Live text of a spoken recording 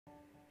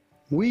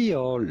We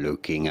are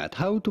looking at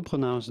how to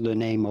pronounce the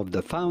name of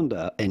the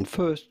founder and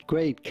first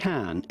great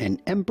Khan and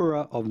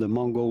emperor of the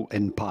Mongol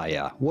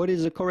Empire. What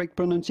is the correct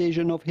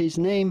pronunciation of his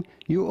name?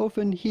 You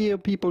often hear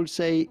people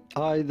say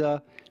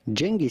either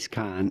Genghis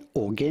Khan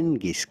or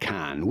Genghis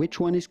Khan. Which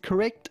one is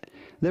correct?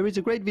 There is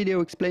a great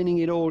video explaining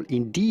it all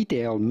in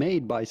detail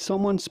made by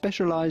someone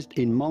specialized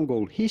in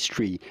Mongol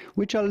history,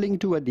 which I'll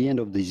link to at the end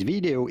of this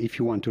video if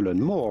you want to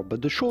learn more.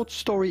 But the short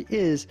story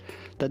is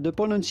that the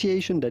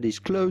pronunciation that is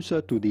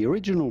closer to the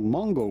original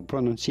Mongol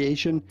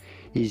pronunciation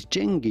is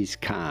Genghis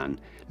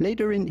Khan.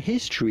 Later in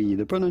history,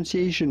 the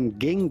pronunciation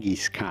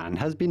Genghis Khan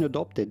has been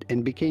adopted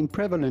and became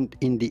prevalent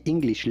in the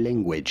English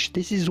language.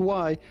 This is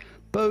why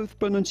both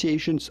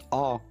pronunciations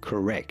are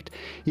correct.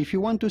 If you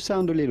want to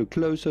sound a little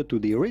closer to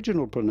the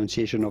original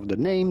pronunciation of the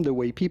name, the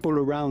way people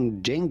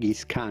around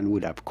Genghis Khan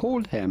would have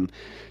called him,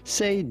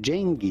 say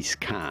Genghis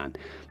Khan.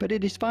 But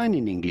it is fine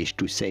in English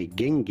to say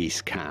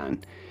Genghis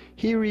Khan.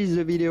 Here is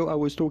the video I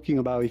was talking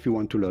about if you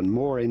want to learn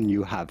more and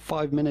you have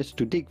 5 minutes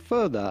to dig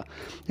further,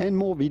 and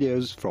more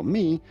videos from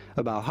me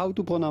about how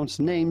to pronounce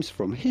names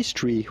from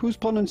history whose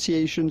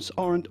pronunciations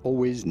aren't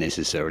always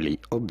necessarily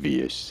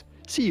obvious.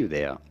 See you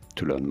there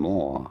to learn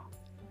more.